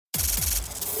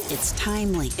It's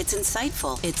timely, it's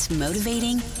insightful, it's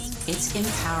motivating, it's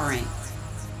empowering.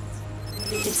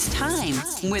 It's Time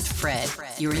with Fred,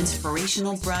 your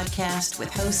inspirational broadcast with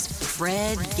host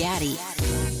Fred Gaddy.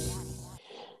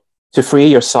 To free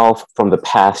yourself from the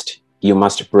past, you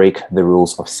must break the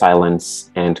rules of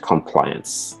silence and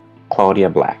compliance. Claudia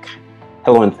Black.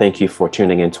 Hello, and thank you for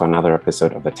tuning in to another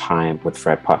episode of the Time with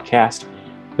Fred podcast.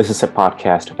 This is a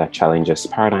podcast that challenges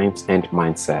paradigms and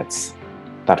mindsets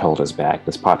that hold us back.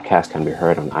 This podcast can be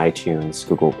heard on iTunes,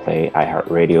 Google Play,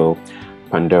 iHeartRadio,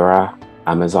 Pandora,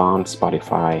 Amazon,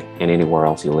 Spotify, and anywhere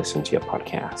else you listen to your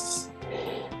podcasts.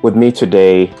 With me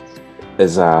today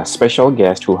is a special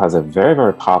guest who has a very,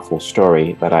 very powerful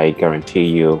story that I guarantee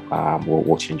you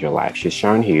will change your life. She's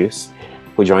Sharon Hughes,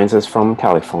 who joins us from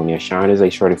California. Sharon is a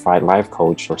certified life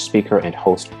coach or speaker and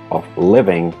host of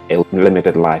Living a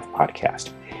Limited Life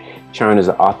podcast. Sharon is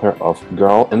the author of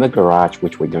Girl in the Garage,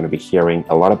 which we're going to be hearing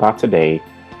a lot about today.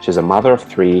 She's a mother of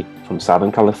three from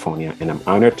Southern California, and I'm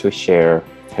honored to share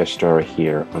her story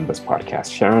here on this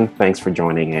podcast. Sharon, thanks for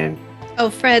joining in. Oh,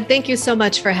 Fred, thank you so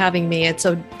much for having me. It's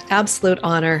an absolute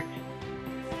honor.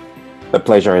 The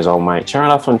pleasure is all mine.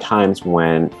 Sharon, oftentimes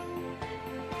when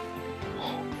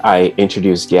I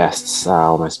introduce guests,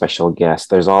 my special guests,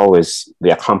 there's always the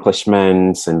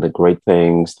accomplishments and the great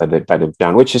things that they've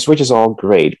done, which is all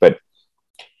great. But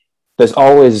there's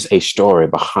always a story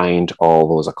behind all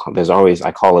those. There's always,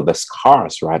 I call it the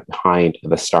scars, right behind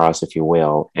the stars, if you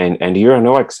will. And you're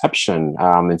no exception.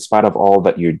 In spite of all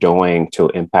that you're doing to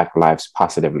impact lives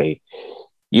positively,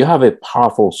 you have a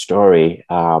powerful story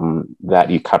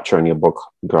that you capture in your book,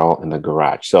 Girl in the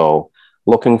Garage. So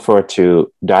looking forward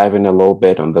to diving a little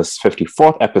bit on this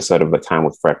 54th episode of the Time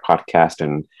with Fred podcast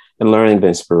and learning the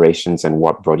inspirations and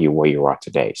what brought you where you are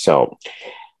today. So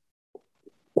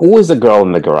who is the girl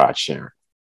in the garage, Sharon?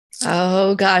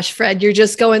 Oh, gosh, Fred, you're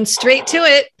just going straight to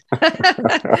it.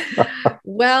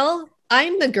 Well,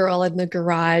 I'm the girl in the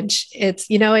garage. It's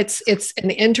an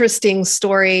interesting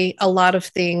story. A lot of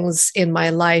things in my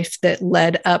life that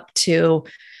led up to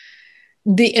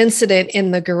the incident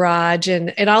in the garage,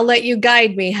 and I'll let you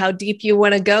guide me how deep you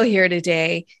want to go here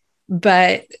today.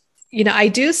 But, I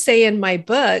do say in my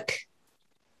book,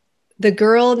 the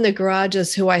girl in the garage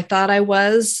is who I thought I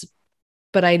was,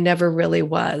 but I never really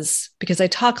was, because I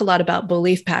talk a lot about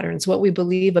belief patterns, what we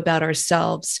believe about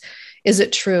ourselves. Is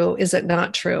it true? Is it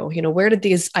not true? Where did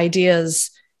these ideas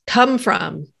come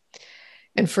from?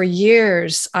 And for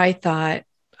years, I thought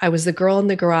I was the girl in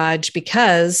the garage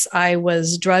because I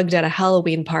was drugged at a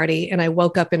Halloween party and I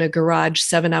woke up in a garage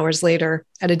 7 hours later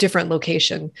at a different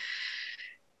location.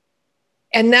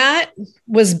 And that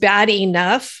was bad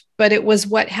enough, but it was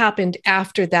what happened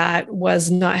after that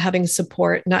was not having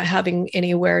support, not having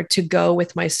anywhere to go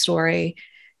with my story.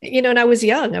 And I was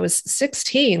young, I was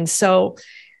 16. So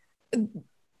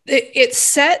it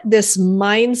set this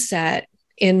mindset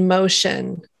in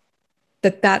motion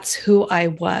that that's who I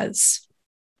was,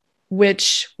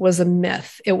 which was a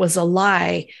myth. It was a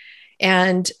lie.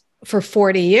 And for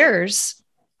 40 years,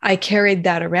 I carried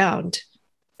that around.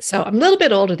 So I'm a little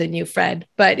bit older than you, Fred,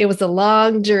 but it was a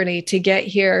long journey to get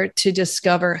here to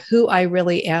discover who I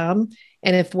really am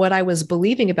and if what I was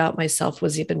believing about myself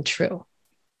was even true.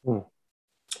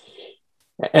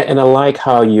 And I like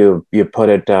how you put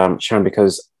it, Sharon,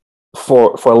 because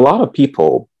for a lot of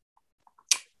people,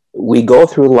 we go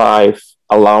through life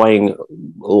allowing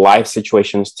life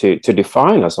situations to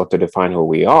define us or to define who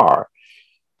we are.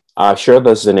 I shared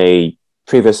this in a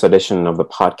previous edition of the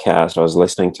podcast. I was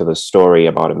listening to the story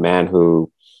about a man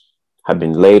who had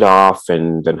been laid off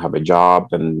and didn't have a job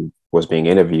and was being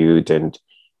interviewed. And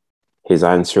his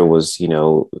answer was, he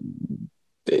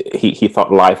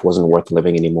thought life wasn't worth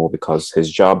living anymore because his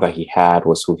job that he had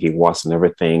was who he was, and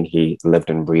everything he lived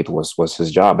and breathed was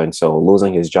his job. And so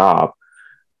losing his job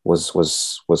was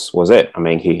it. I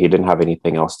mean, he didn't have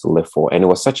anything else to live for. And it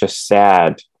was such a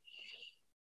sad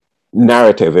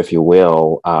narrative, if you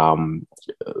will,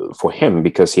 for him,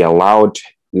 because he allowed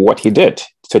what he did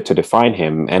to define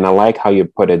him. And I like how you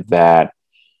put it that,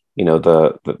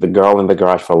 the girl in the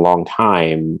garage for a long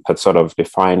time had sort of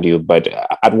defined you. But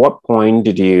at what point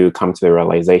did you come to the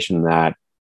realization that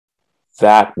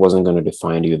that wasn't going to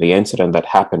define you? The incident that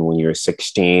happened when you were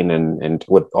 16 and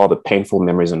with all the painful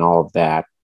memories and all of that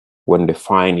wouldn't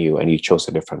define you, and you chose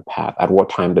a different path. At what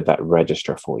time did that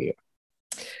register for you?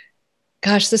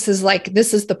 Gosh, this is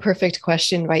the perfect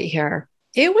question right here.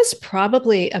 It was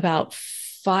probably about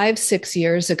 5-6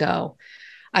 years ago.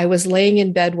 I was laying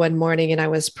in bed one morning and I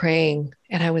was praying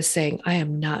and I was saying, I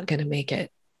am not going to make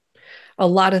it. A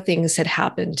lot of things had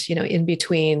happened, in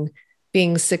between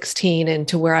being 16 and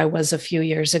to where I was a few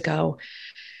years ago.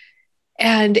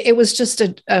 And it was just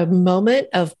a moment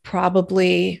of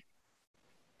probably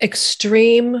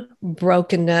extreme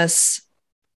brokenness.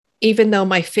 Even though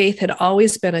my faith had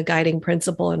always been a guiding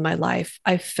principle in my life,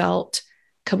 I felt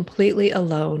completely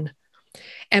alone.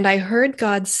 And I heard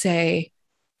God say,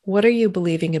 "What are you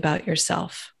believing about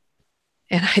yourself?"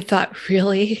 And I thought,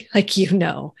 really? Like, you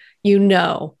know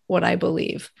what I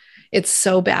believe. It's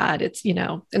so bad. It's,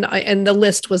 and the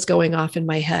list was going off in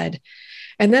my head.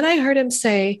 And then I heard him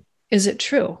say, "Is it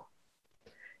true?"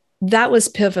 That was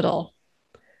pivotal.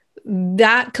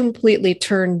 That completely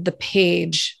turned the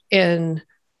page in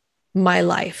my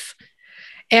life.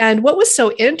 And what was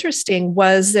so interesting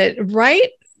was that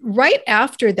right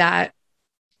after that,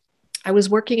 I was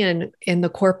working in the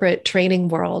corporate training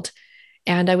world,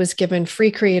 and I was given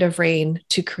free creative reign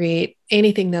to create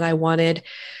anything that I wanted.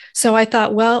 So I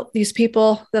thought, well, these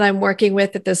people that I'm working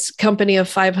with at this company of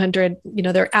 500,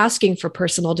 they're asking for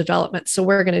personal development. So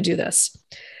we're going to do this.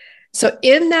 So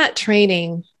in that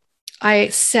training, I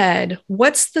said,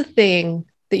 what's the thing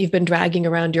that you've been dragging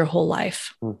around your whole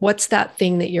life? What's that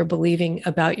thing that you're believing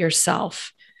about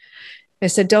yourself? I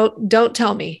said, don't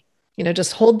tell me,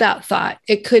 just hold that thought.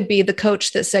 It could be the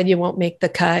coach that said you won't make the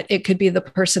cut. It could be the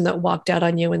person that walked out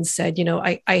on you and said,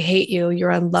 I hate you. You're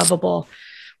unlovable.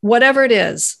 Whatever it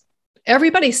is,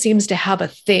 everybody seems to have a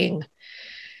thing.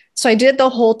 So I did the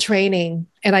whole training,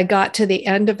 and I got to the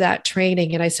end of that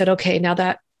training, and I said, okay, now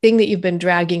that thing that you've been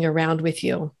dragging around with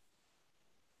you,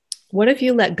 what if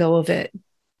you let go of it?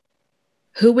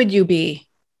 Who would you be?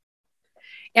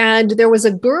 And there was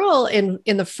a girl in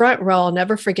the front row, I'll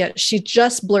never forget. She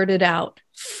just blurted out,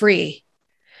 "Free."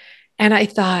 And I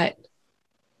thought,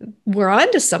 we're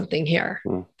on to something here.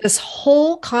 This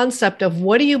whole concept of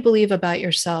what do you believe about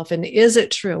yourself, and is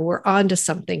it true? We're on to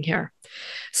something here.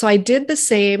 So I did the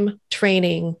same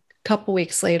training a couple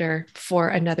weeks later for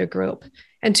another group,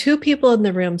 and 2 people in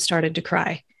the room started to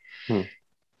cry.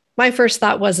 My first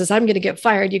thought was, I'm going to get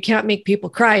fired. You can't make people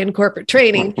cry in corporate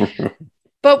training.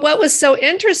 But what was so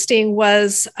interesting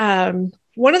was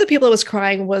one of the people that was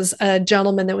crying was a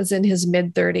gentleman that was in his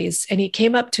mid-30s. And he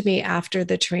came up to me after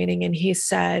the training and he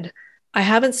said, "I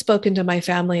haven't spoken to my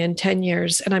family in 10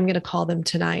 years and I'm going to call them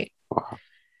tonight." Wow.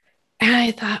 And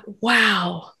I thought,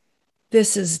 wow,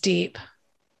 this is deep.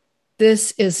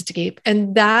 This is deep.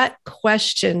 And that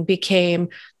question became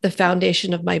the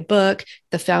foundation of my book,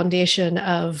 the foundation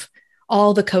of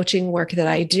all the coaching work that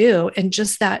I do. And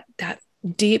just that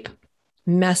deep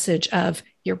message of,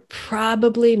 you're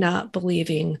probably not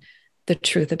believing the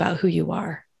truth about who you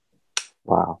are.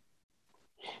 Wow.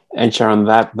 And Sharon,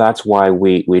 that's why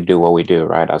we do what we do,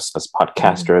 right? As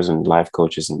podcasters and life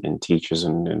coaches and teachers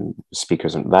and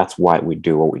speakers, and that's why we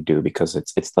do what we do, because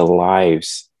it's the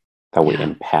lives that we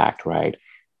impact, right?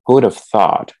 Who would have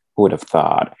thought?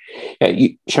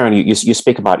 Sharon, you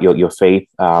speak about your faith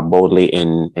boldly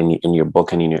in your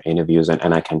book and in your interviews,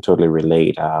 and I can totally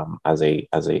relate as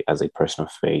a person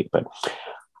of faith. But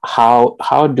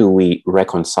how do we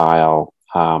reconcile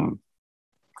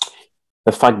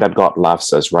the fact that God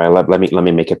loves us, right? Let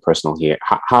me make it personal here.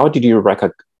 How did you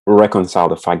reconcile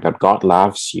the fact that God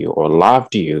loves you or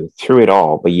loved you through it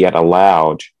all, but yet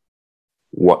allowed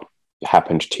what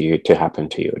happened to you to happen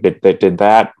to you? Did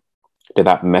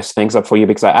that mess things up for you?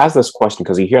 Because I asked this question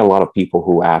because you hear a lot of people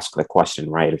who ask the question,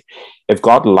 right? If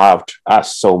God loved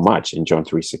us so much in John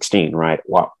 3:16, right?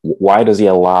 Why does he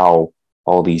allow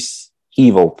all these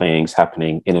evil things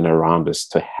happening in and around us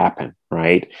to happen,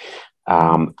 right?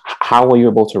 How were you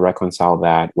able to reconcile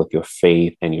that with your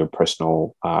faith and your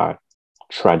personal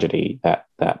tragedy that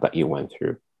you went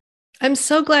through? I'm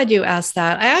so glad you asked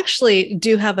that. I actually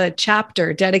do have a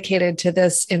chapter dedicated to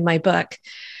this in my book.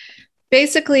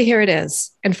 Basically, here it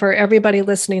is. And for everybody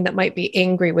listening that might be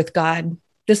angry with God,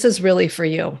 this is really for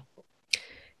you.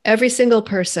 Every single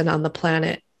person on the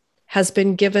planet has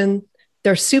been given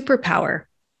their superpower,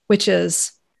 which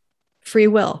is free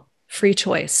will, free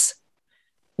choice.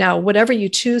 Now, whatever you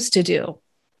choose to do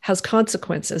has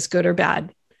consequences, good or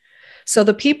bad. So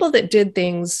the people that did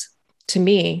things to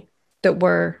me that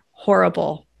were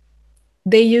horrible,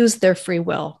 they used their free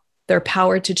will, their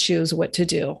power to choose what to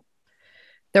do.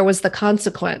 There was the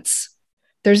consequence.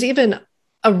 There's even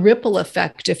a ripple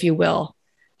effect, if you will.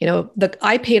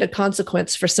 I paid a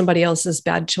consequence for somebody else's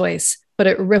bad choice, but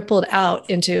it rippled out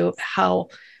into how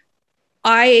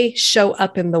I show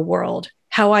up in the world,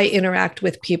 how I interact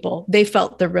with people. They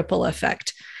felt the ripple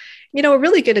effect. A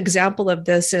really good example of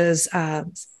this is,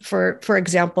 for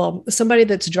example, somebody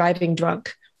that's driving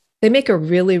drunk. They make a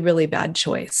really, really bad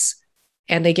choice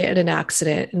and they get in an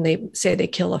accident and they say they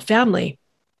kill a family.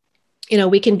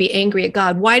 We can be angry at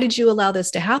God. Why did you allow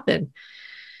this to happen?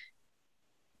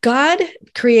 God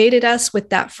created us with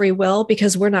that free will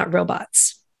because we're not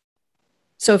robots.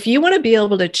 So if you want to be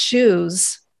able to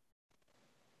choose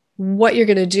what you're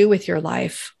going to do with your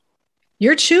life,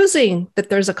 you're choosing that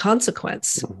there's a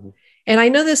consequence. Mm-hmm. And I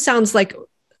know this sounds like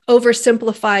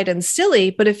oversimplified and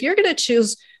silly, but if you're going to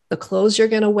choose the clothes you're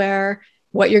going to wear,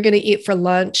 what you're going to eat for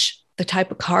lunch, the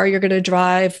type of car you're going to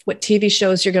drive, what TV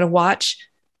shows you're going to watch,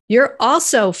 you're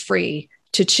also free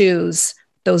to choose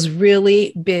those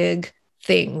really big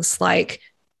things like,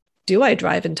 do I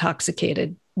drive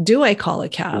intoxicated? Do I call a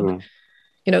cab? Mm-hmm.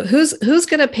 You know, who's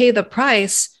going to pay the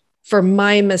price for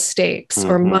my mistakes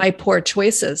mm-hmm. or my poor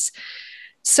choices?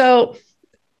 So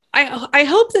I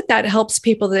hope that helps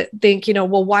people that think, you know,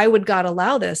 well, why would God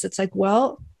allow this? It's like,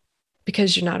 well,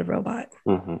 because you're not a robot.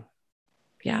 Mm-hmm.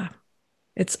 Yeah.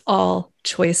 It's all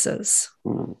choices.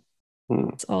 Mm-hmm.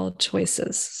 It's all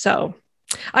choices. So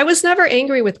I was never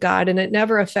angry with God, and it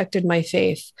never affected my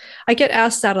faith. I get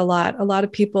asked that a lot. A lot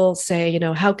of people say, you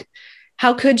know, how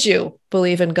could you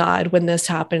believe in God when this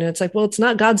happened? And it's like, well, it's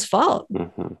not God's fault.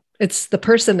 Mm-hmm. It's the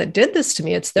person that did this to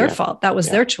me. It's their fault. That was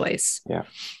their choice. Yeah.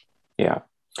 Yeah.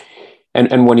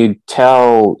 And when you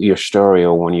tell your story,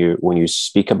 or when you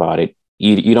speak about it,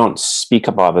 you don't speak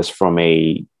about this from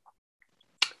a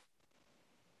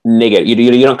negative.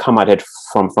 You don't come at it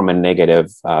from a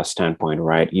negative standpoint,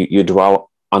 right? You dwell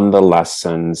on the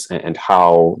lessons and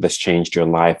how this changed your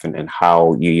life, and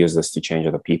how you use this to change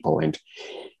other people.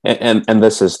 And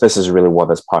this is really what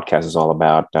this podcast is all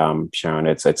about, Sharon.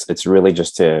 It's really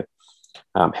just to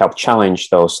help challenge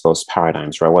those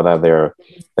paradigms, right? Whether they're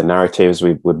the narratives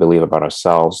we believe about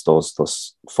ourselves,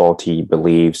 those faulty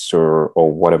beliefs, or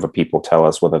whatever people tell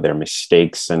us, whether they're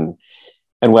mistakes, and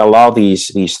we allow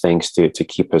these things to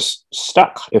keep us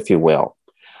stuck, if you will.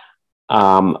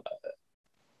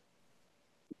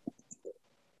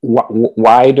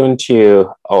 Why don't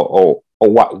you, or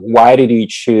why did you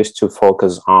choose to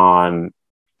focus on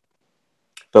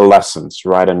the lessons,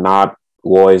 right, and not,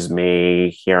 woe is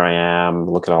me, here I am,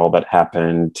 look at all that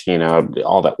happened, you know,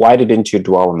 all that? Why didn't you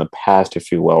dwell in the past,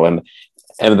 if you will? And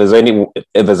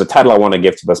if there's a title I want to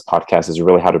give to this podcast, is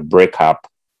really how to break up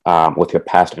with your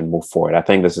past and move forward. I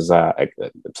think this is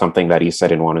something that you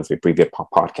said in one of your previous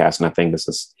podcasts, and I think this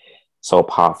is so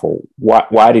powerful.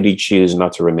 Why did you choose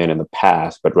not to remain in the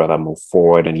past, but rather move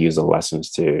forward and use the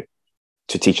lessons to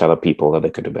teach other people that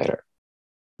they could do better?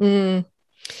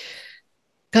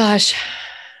 Gosh.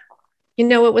 You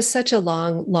know, it was such a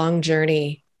long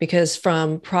journey, because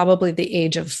from probably the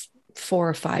age of 4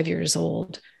 or 5 years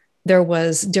old, there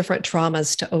was different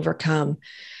traumas to overcome.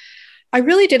 I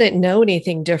really didn't know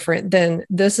anything different than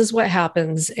this is what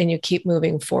happens and you keep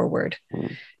moving forward.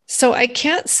 Mm. So I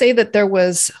can't say that there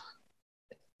was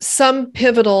some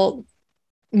pivotal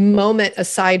moment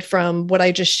aside from what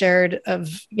I just shared of,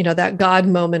 you know, that God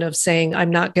moment of saying,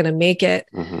 I'm not going to make it.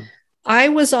 Mm-hmm. I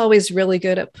was always really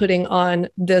good at putting on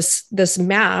this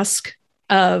mask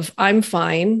of I'm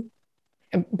fine,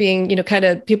 being, you know, kind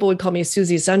of, people would call me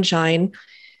Susie Sunshine.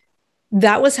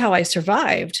 That was how I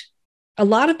survived. A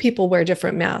lot of people wear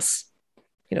different masks.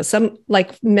 You know, some,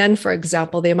 like men, for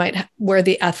example, they might wear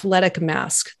the athletic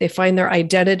mask. They find their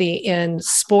identity in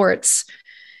sports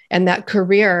and that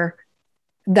career.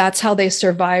 That's how they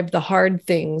survive the hard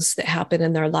things that happen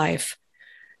in their life.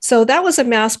 So that was a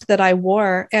mask that I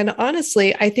wore. And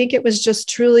honestly, I think it was just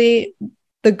truly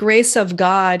the grace of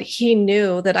God. He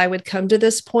knew that I would come to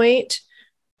this point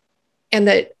and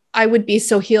that I would be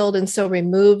so healed and so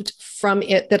removed from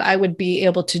it that I would be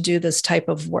able to do this type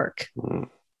of work.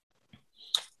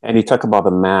 And you talk about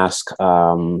the mask,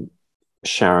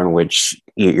 Sharon, which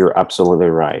you're absolutely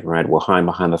right? We're hiding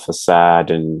behind the facade,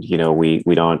 and, you know, we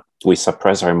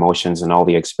suppress our emotions and all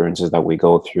the experiences that we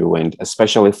go through. And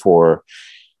especially for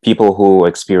people who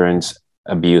experience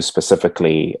abuse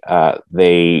specifically,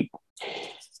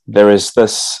 there is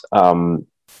this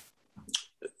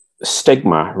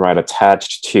stigma, right,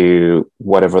 attached to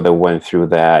whatever they went through,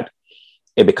 that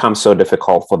it becomes so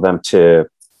difficult for them to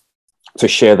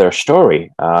share their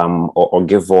story, or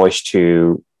give voice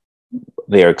to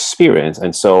their experience.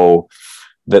 And so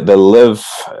they live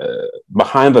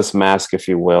behind this mask, if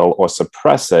you will, or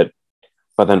suppress it,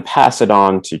 but then pass it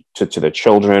on to the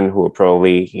children who are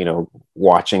probably, you know,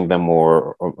 watching them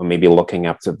or maybe looking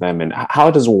up to them. And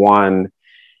how does one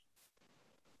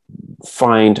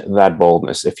find that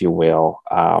boldness, if you will,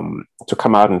 to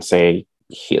come out and say,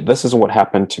 this is what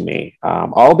happened to me,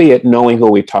 albeit knowing who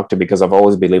we talk to, because I've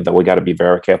always believed that we got to be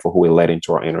very careful who we let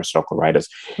into our inner circle, right? As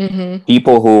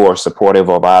people who are supportive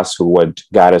of us, who would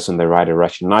guide us in the right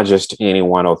direction, not just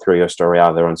anyone or throw your story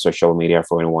out there on social media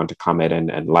for anyone to comment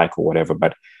and like or whatever,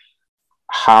 but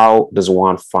how does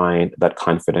one find that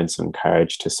confidence and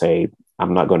courage to say,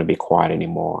 I'm not going to be quiet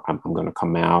anymore. I'm going to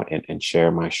come out and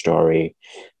share my story,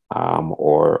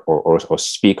 or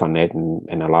speak on it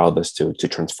and allow this to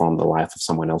transform the life of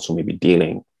someone else who may be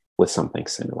dealing with something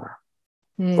similar,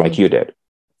 like you did.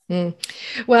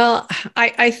 Well,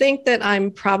 I think that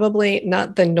I'm probably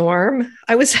not the norm.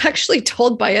 I was actually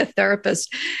told by a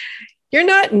therapist, you're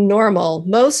not normal.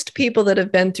 Most people that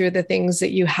have been through the things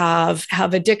that you have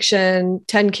addiction,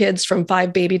 10 kids from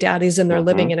 5 baby daddies, and they're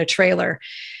living in a trailer.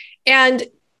 And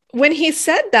when he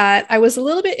said that, I was a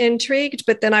little bit intrigued,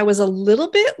 but then I was a little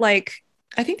bit like,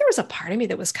 I think there was a part of me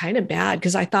that was kind of mad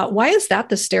because I thought, why is that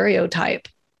the stereotype?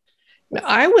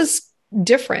 I was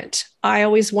different. I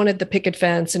always wanted the picket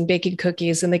fence and baking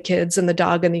cookies and the kids and the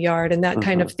dog in the yard and that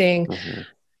kind of thing.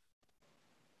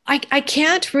 I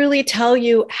can't really tell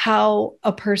you how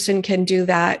a person can do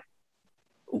that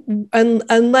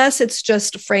unless it's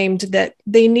just framed that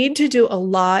they need to do a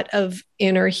lot of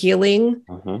inner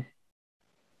healing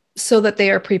so that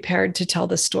they are prepared to tell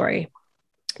the story.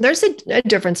 There's a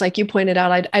difference. Like you pointed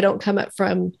out, I don't come up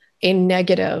from a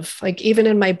negative. Like even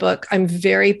in my book, I'm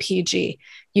very PG.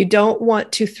 You don't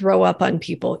want to throw up on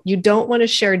people. You don't want to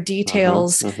share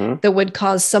details that would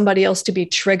cause somebody else to be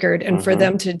triggered and for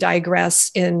them to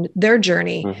digress in their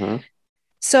journey.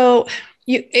 So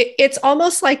it's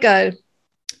almost like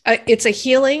it's a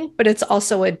healing, but it's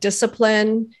also a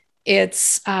discipline.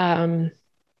 It's,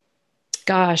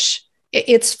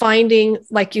 it's finding,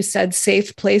 like you said,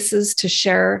 safe places to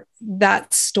share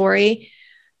that story.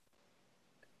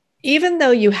 Even though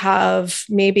you have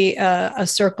maybe a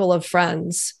circle of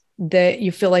friends that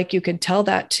you feel like you could tell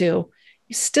that to,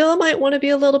 you still might want to be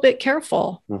a little bit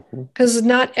careful because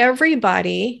not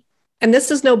everybody, and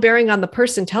this is no bearing on the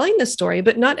person telling the story,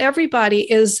 but not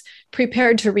everybody is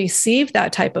prepared to receive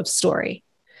that type of story.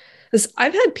 Because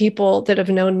I've had people that have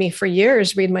known me for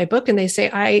years read my book and they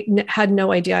say, I had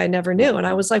no idea, I never knew. And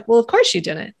I was like, well, of course you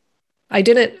didn't. I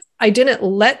didn't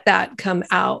let that come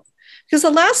out. Because the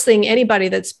last thing anybody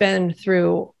that's been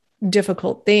through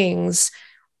difficult things,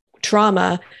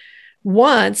 trauma,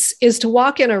 wants is to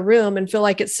walk in a room and feel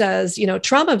like it says,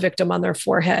 trauma victim on their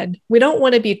forehead. We don't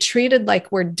want to be treated like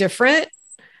we're different.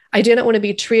 I didn't want to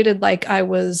be treated like I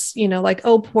was, like,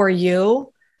 oh, poor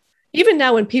you. Even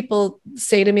now when people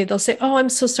say to me, they'll say, oh, I'm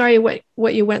so sorry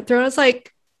what you went through. I was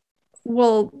like,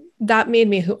 well, that made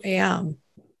me who I am.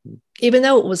 Even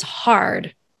though it was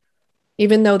hard,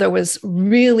 even though there was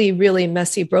really, really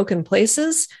messy, broken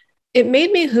places, it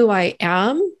made me who I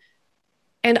am.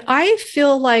 And I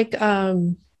feel like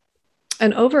an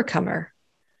overcomer.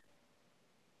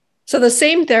 So the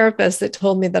same therapist that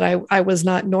told me that I was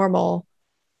not normal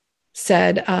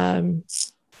said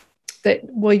that,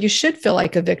 well, you should feel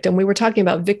like a victim. We were talking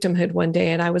about victimhood one day,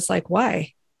 and I was like,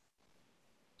 why?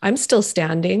 I'm still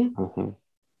standing.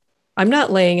 I'm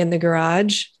not laying in the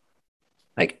garage.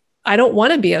 Like, I don't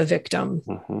want to be a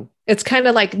victim. It's kind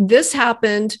of like this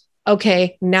happened.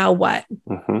 Okay, now what?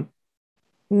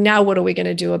 Now what are we going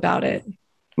to do about it?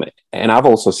 And I've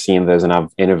also seen this, and I've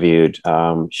interviewed,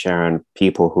 Sharon,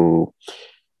 people who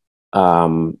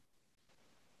have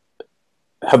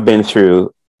been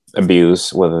through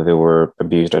abuse, whether they were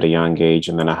abused at a young age.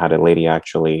 And then I had a lady,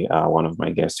 actually, one of my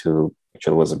guests who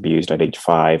actually was abused at age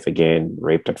 5, again,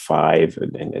 raped at 5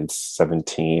 and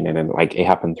 17. And then like it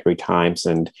happened 3 times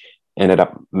and ended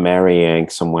up marrying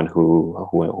someone who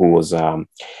was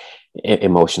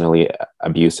emotionally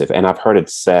abusive. And I've heard it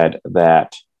said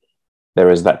that there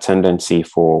is that tendency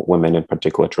for women in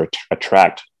particular to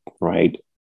attract, right,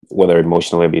 whether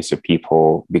emotionally abusive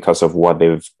people because of what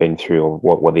they've been through or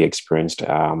what they experienced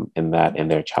in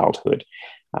their childhood.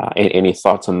 Any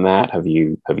thoughts on that? Have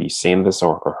you seen this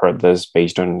or heard this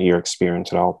based on your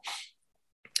experience at all?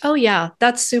 Oh yeah,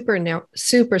 that's super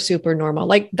normal.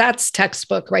 Like that's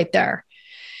textbook right there.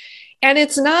 And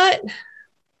it's not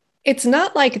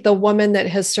like the woman that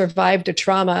has survived a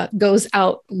trauma goes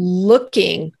out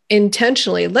looking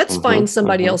intentionally, let's find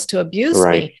somebody else to abuse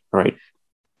me. Right.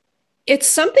 It's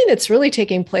something that's really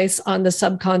taking place on the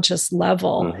subconscious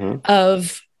level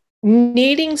of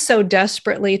needing so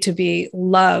desperately to be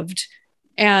loved.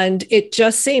 And it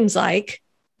just seems like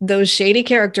those shady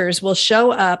characters will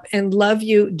show up and love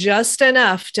you just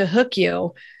enough to hook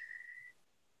you.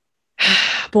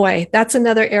 Boy, that's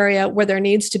another area where there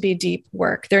needs to be deep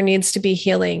work. There needs to be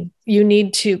healing. You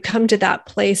need to come to that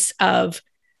place of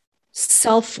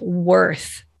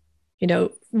self-worth.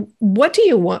 What do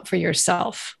you want for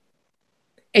yourself?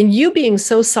 And you being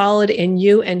so solid in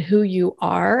you and who you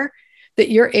are that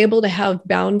you're able to have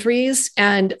boundaries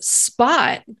and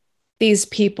spot these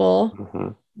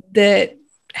people that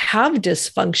have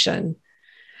dysfunction.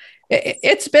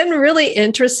 It's been really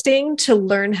interesting to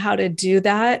learn how to do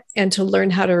that and to learn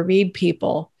how to read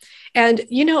people. And,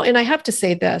 and I have to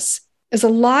say this, is a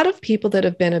lot of people that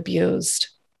have been abused,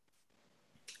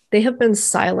 they have been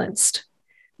silenced,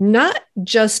 not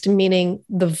just meaning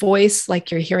the voice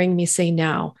like you're hearing me say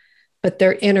now, but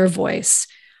their inner voice.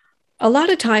 A lot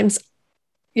of times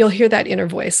you'll hear that inner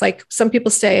voice. Like some people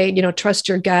say, trust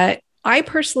your gut. I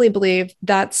personally believe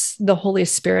that's the Holy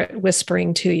Spirit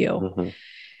whispering to you. Mm-hmm.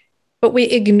 But we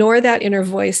ignore that inner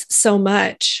voice so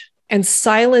much and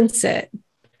silence it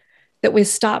that we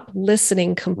stop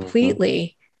listening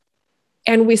completely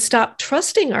and we stop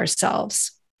trusting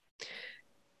ourselves.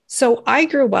 So I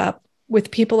grew up with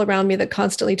people around me that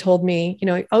constantly told me,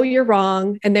 oh, you're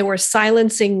wrong. And they were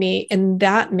silencing me in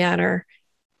that manner.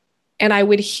 And I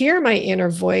would hear my inner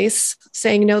voice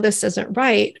saying, no, this isn't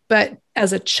right. But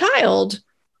as a child,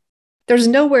 there's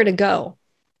nowhere to go.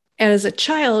 And as a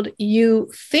child,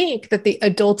 you think that the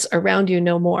adults around you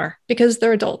know more because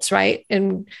they're adults, right?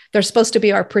 And they're supposed to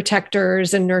be our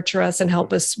protectors and nurture us and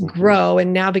help us grow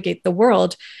and navigate the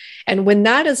world. And when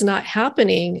that is not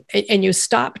happening and you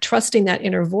stop trusting that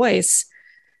inner voice,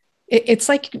 it's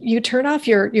like you turn off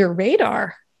your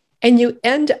radar and you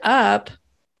end up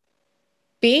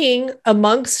being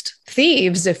amongst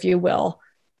thieves, if you will,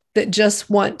 that just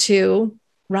want to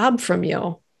rob from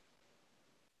you.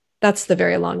 That's the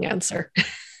very long answer.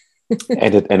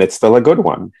 and it's still a good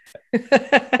one.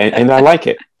 and I like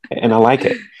it. And I like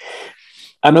it.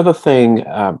 Another thing,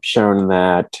 Sharon,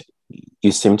 that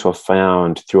you seem to have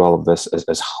found through all of this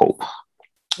is hope.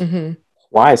 Mm-hmm.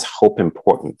 Why is hope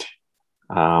important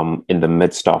in the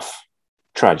midst of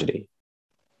tragedy?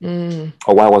 Or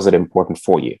why was it important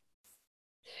for you?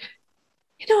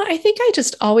 I think I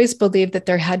just always believed that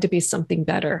there had to be something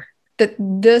better, that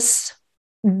this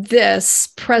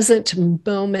present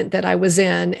moment that I was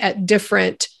in at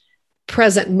different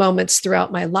present moments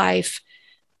throughout my life,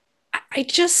 I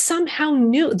just somehow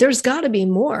knew there's got to be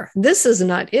more. This is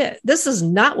not it. This is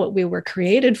not what we were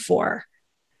created for.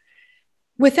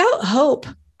 Without hope,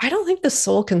 I don't think the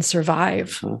soul can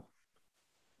survive. Mm-hmm.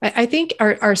 I think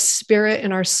our spirit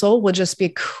and our soul will just be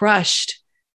crushed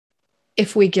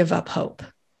if we give up hope.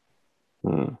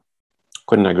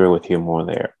 Couldn't agree with you more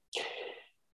there.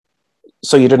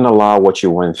 So you didn't allow what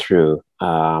you went through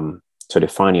to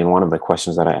define you. And one of the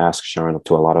questions that I ask, Sharon,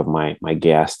 to a lot of my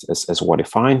guests is what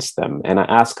defines them. And I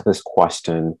ask this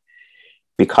question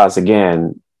because,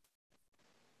 again,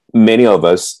 many of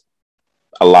us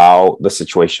allow the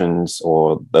situations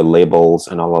or the labels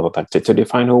and all of that to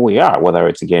define who we are, whether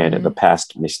it's, again, the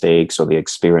past mistakes or the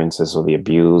experiences or the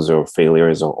abuse or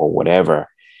failures or whatever,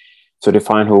 to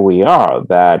define who we are,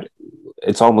 that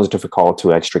it's almost difficult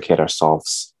to extricate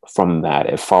ourselves from that.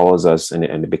 It follows us and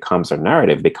it becomes a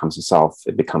narrative, it becomes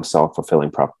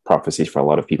self-fulfilling prophecies for a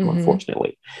lot of people,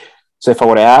 unfortunately. So if I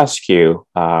were to ask you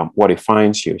what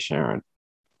defines you, Sharon,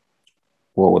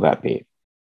 what would that be?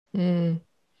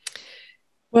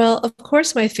 Well, of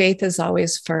course, my faith is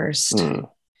always first,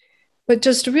 but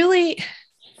just really,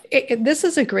 this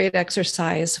is a great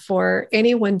exercise for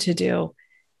anyone to do,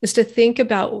 is to think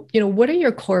about, what are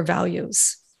your core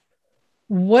values?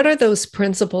 What are those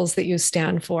principles that you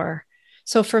stand for?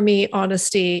 So for me,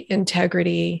 honesty,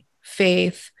 integrity,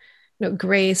 faith,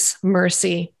 grace,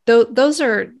 mercy, those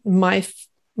are my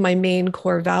main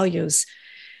core values.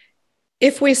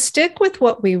 If we stick with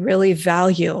what we really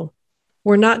value,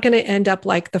 we're not going to end up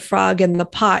like the frog in the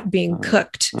pot being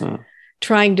cooked,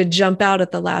 trying to jump out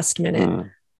at the last minute.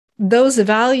 Those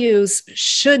values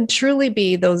should truly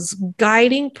be those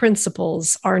guiding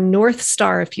principles, our North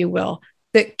Star, if you will,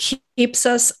 that keeps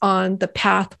us on the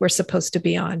path we're supposed to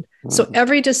be on. So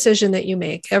every decision that you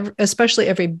make, especially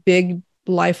every big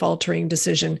life-altering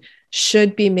decision,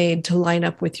 should be made to line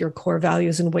up with your core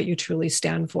values and what you truly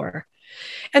stand for.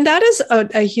 And that is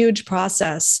a huge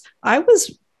process. I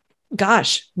was,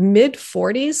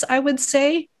 mid-40s, I would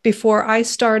say, before I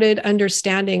started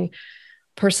understanding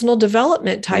personal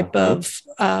development type of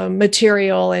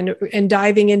material and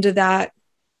diving into that.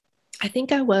 I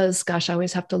think I was, I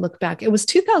always have to look back. It was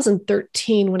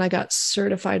 2013 when I got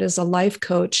certified as a life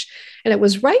coach. And it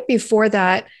was right before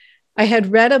that, I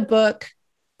had read a book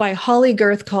by Holly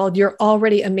Girth called You're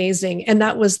Already Amazing. And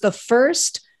that was the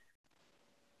first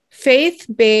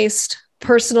faith-based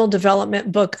personal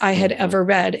development book I had ever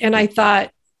read. And I thought,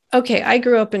 okay, I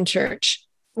grew up in church.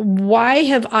 Why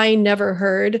have I never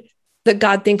heard that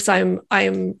God thinks I'm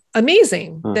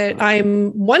amazing, that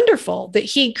I'm wonderful, that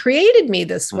he created me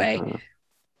this way?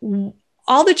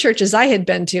 All the churches I had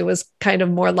been to was kind of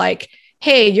more like,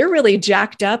 hey, you're really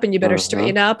jacked up and you better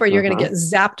straighten up or you're going to get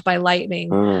zapped by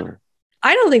lightning.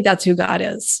 I don't think that's who God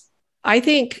is. I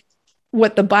think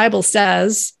what the Bible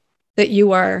says, that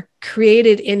you are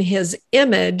created in his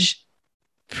image,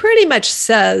 pretty much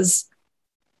says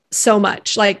so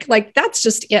much. Like that's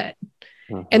just it.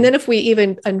 Mm-hmm. And then if we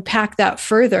even unpack that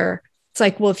further, it's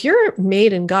like, well, if you're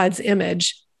made in God's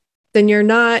image, then you're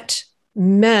not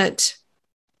meant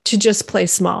to just play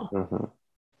small. Mm-hmm.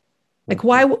 Like,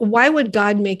 why would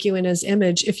God make you in his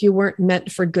image if you weren't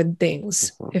meant for good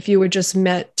things? Mm-hmm. If you were just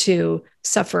meant to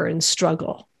suffer and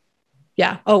struggle?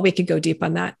 Yeah. Oh, we could go deep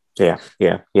on that. Yeah.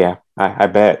 I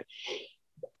bet.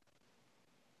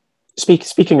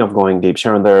 Speaking of going deep,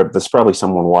 Sharon, there's probably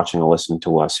someone watching or listening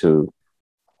to us who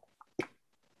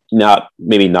might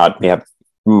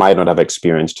not have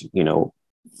experienced,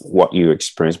 what you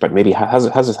experienced, but maybe has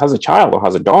a child or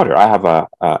has a daughter. I have a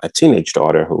teenage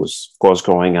daughter who's, of course,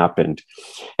 growing up, and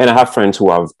I have friends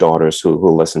who have daughters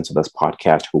who listen to this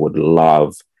podcast who would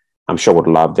love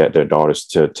their daughters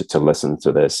to listen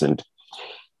to this. And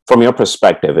from your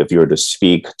perspective, if you were to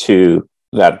speak to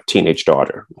that teenage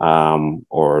daughter,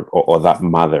 or that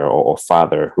mother or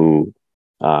father who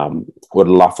would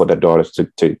love for their daughters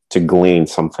to glean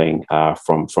something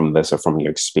from this or from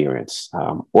your experience,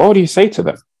 what would you say to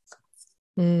them?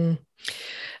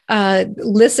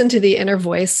 Listen to the inner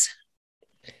voice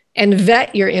and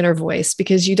vet your inner voice,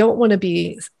 because you don't want to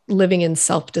be living in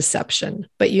self-deception,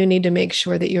 but you need to make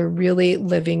sure that you're really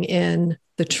living in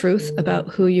the truth about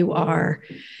who you are,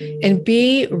 and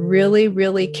be really,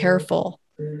 really careful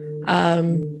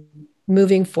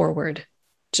moving forward.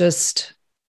 Just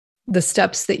the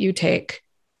steps that you take,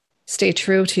 stay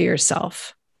true to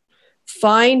yourself.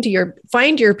 Find your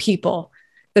people,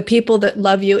 the people that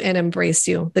love you and embrace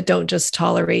you, that don't just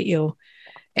tolerate you.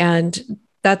 And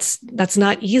that's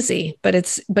not easy, but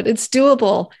it's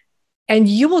doable. And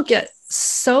you will get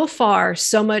so far,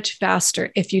 so much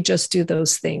faster if you just do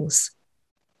those things.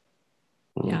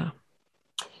 Yeah.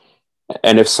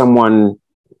 And if someone,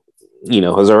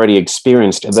 has already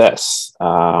experienced this,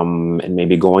 and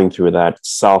maybe going through that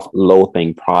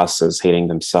self-loathing process, hating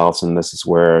themselves, and this is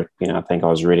where, I think I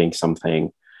was reading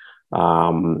something,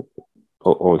 or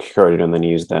heard it in the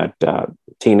news, that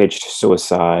teenage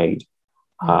suicide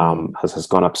has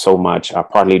gone up so much,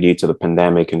 partly due to the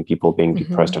pandemic and people being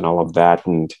depressed and all of that.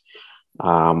 And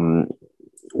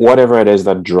whatever it is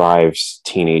that drives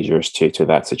teenagers to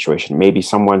that situation, maybe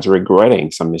someone's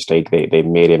regretting some mistake they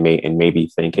made and maybe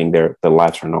thinking their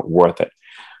lives are not worth it.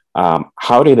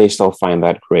 How do they still find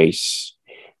that grace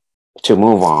to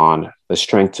move on, the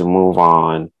strength to move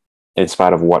on, in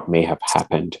spite of what may have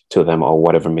happened to them or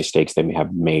whatever mistakes they may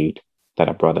have made that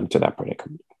have brought them to that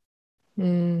predicament?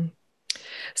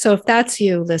 So if that's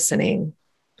you listening,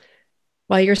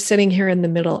 while you're sitting here in the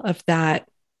middle of that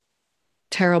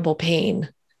terrible pain,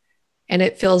 and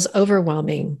it feels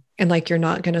overwhelming and like you're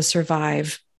not going to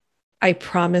survive, I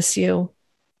promise you,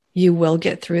 you will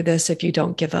get through this if you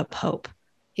don't give up hope.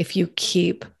 If you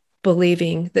keep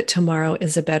believing that tomorrow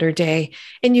is a better day.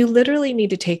 And you literally need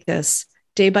to take this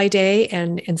day by day.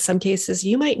 And in some cases,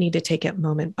 you might need to take it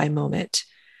moment by moment.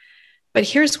 But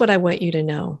here's what I want you to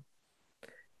know.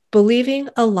 Believing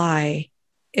a lie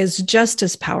is just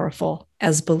as powerful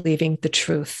as believing the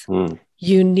truth.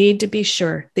 You need to be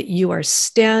sure that you are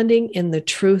standing in the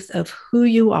truth of who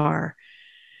you are.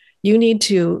 You need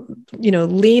to,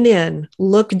 lean in,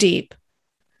 look deep,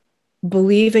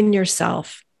 believe in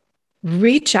yourself,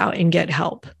 reach out and get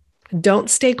help. Don't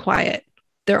stay quiet.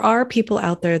 There are people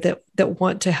out there that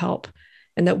want to help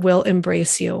and that will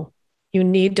embrace you. You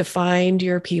need to find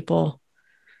your people.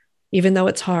 Even though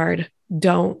it's hard,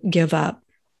 don't give up.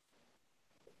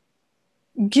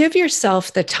 Give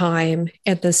yourself the time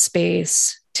and the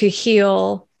space to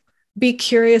heal. Be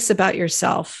curious about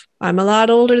yourself. I'm a lot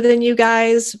older than you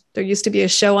guys. There used to be a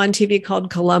show on TV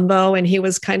called Columbo, and he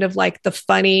was kind of like the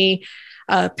funny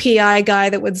PI guy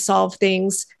that would solve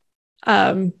things,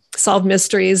 solve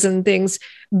mysteries and things.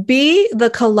 Be the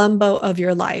Columbo of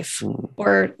your life,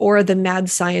 or the mad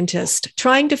scientist,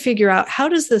 trying to figure out, how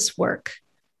does this work?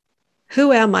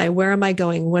 Who am I? Where am I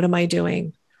going? What am I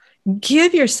doing?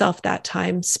 Give yourself that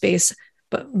time, space,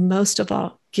 but most of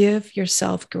all, give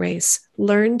yourself grace.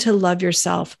 Learn to love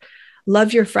yourself.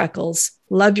 Love your freckles.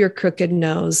 Love your crooked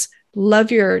nose. Love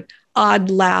your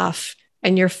odd laugh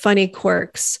and your funny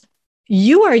quirks.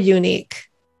 You are unique.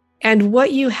 And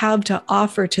what you have to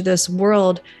offer to this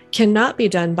world cannot be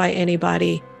done by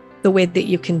anybody the way that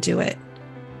you can do it.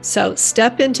 So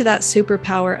step into that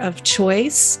superpower of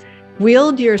choice,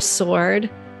 wield your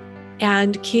sword,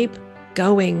 and keep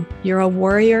going. You're a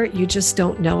warrior. You just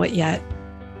don't know it yet.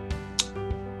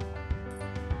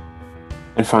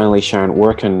 And finally, Sharon,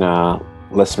 where can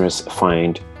listeners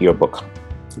find your book,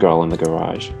 Girl in the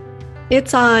Garage?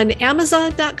 It's on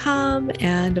Amazon.com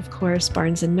and, of course,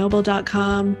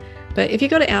 BarnesandNoble.com. But if you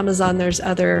go to Amazon, there's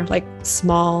other like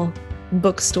small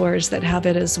bookstores that have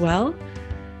it as well.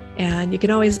 And you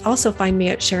can always also find me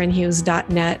at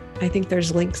SharonHughes.net. I think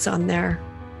there's links on there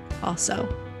also.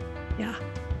 Yeah.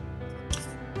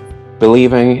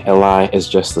 Believing a lie is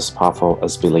just as powerful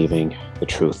as believing the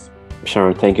truth.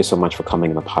 Sharon, thank you so much for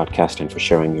coming on the podcast and for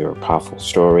sharing your powerful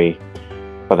story,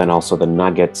 but then also the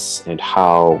nuggets and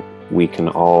how we can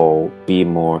all be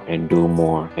more and do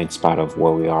more in spite of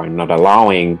where we are, and not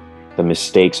allowing the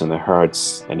mistakes and the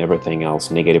hurts and everything else,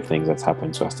 negative things that's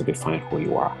happened to us, to define who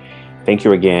you are. Thank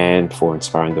you again for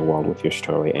inspiring the world with your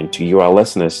story. And to you, our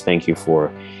listeners, thank you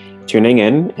for tuning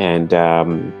in. And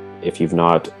if you've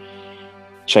not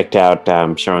checked out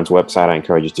Sharon's website, I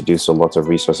encourage you to do so. Lots of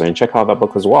resources, and check out that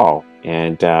book as well.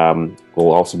 And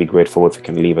we'll also be grateful if you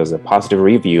can leave us a positive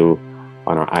review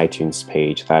on our iTunes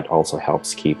page. That also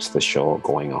helps keeps the show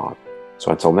going on. So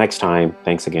until next time,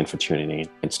 thanks again for tuning in,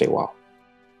 and stay well.